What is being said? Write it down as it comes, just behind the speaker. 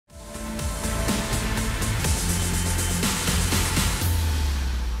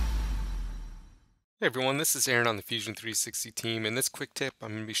Hey everyone, this is Aaron on the Fusion 360 team. In this quick tip, I'm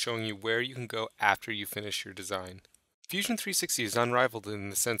going to be showing you where you can go after you finish your design. Fusion 360 is unrivaled in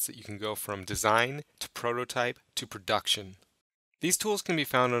the sense that you can go from design to prototype to production. These tools can be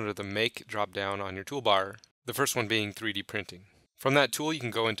found under the Make drop-down on your toolbar, the first one being 3D printing. From that tool, you can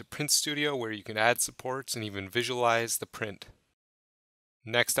go into Print Studio where you can add supports and even visualize the print.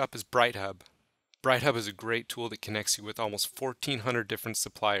 Next up is BrightHub. BrightHub is a great tool that connects you with almost 1,400 different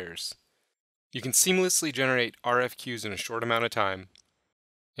suppliers. You can seamlessly generate RFQs in a short amount of time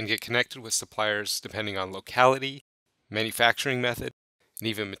and get connected with suppliers depending on locality, manufacturing method, and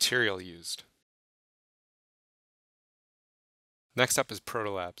even material used. Next up is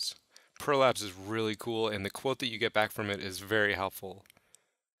Protolabs. Protolabs is really cool, and the quote that you get back from it is very helpful.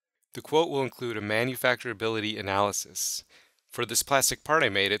 The quote will include a manufacturability analysis. For this plastic part I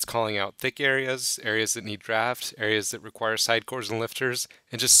made, it's calling out thick areas, areas that need draft, areas that require side cores and lifters,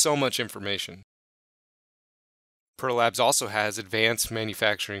 and just so much information. Protolabs also has advanced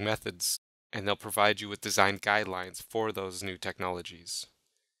manufacturing methods, and they'll provide you with design guidelines for those new technologies.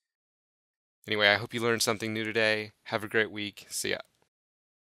 Anyway, I hope you learned something new today. Have a great week. See ya.